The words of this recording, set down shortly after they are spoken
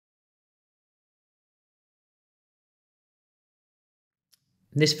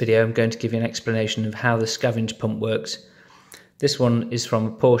In this video I'm going to give you an explanation of how the scavenge pump works. This one is from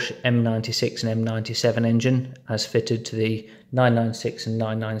a Porsche M96 and M97 engine as fitted to the 996 and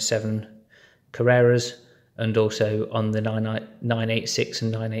 997 Carreras and also on the 986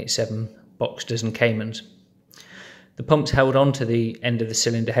 and 987 Boxsters and Caymans. The pump's held on to the end of the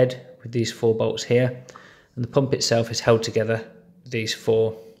cylinder head with these 4 bolts here, and the pump itself is held together with these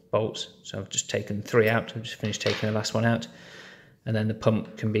 4 bolts. So I've just taken 3 out, I've just finished taking the last one out. And then the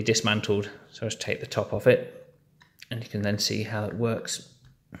pump can be dismantled, so just take the top off it and you can then see how it works.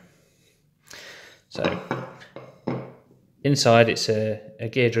 So inside it's a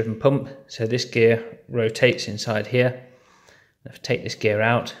gear driven pump, so this gear rotates inside here. If I take this gear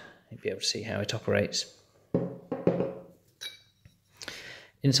out, you'll be able to see how it operates.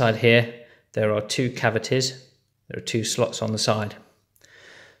 Inside here there are 2 cavities, there are 2 slots on the side.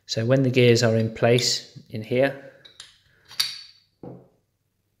 So when the gears are in place in here,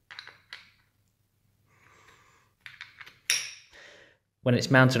 when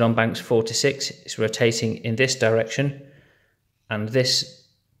it's mounted on banks 4 to 6, it's rotating in this direction, and this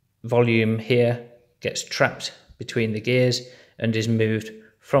volume here gets trapped between the gears and is moved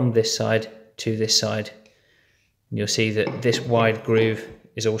from this side to this side. And you'll see that this wide groove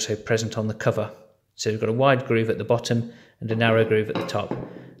is also present on the cover. So we've got a wide groove at the bottom and a narrow groove at the top.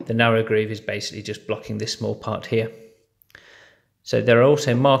 The narrow groove is basically just blocking this small part here. So there are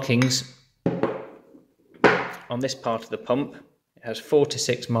also markings on this part of the pump. It has 4 to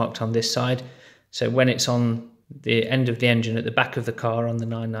 6 marked on this side, so when it's on the end of the engine at the back of the car on the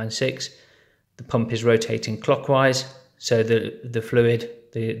 996, the pump is rotating clockwise, so the fluid,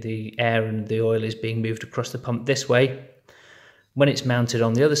 the air and the oil is being moved across the pump this way. When it's mounted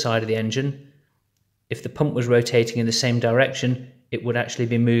on the other side of the engine, if the pump was rotating in the same direction, it would actually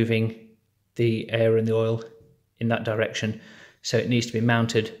be moving the air and the oil in that direction, so it needs to be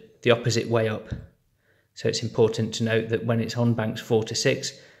mounted the opposite way up. So it's important to note that when it's on banks 4 to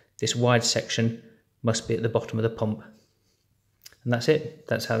 6, this wide section must be at the bottom of the pump. And that's it.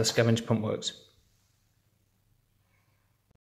 That's how the scavenge pump works.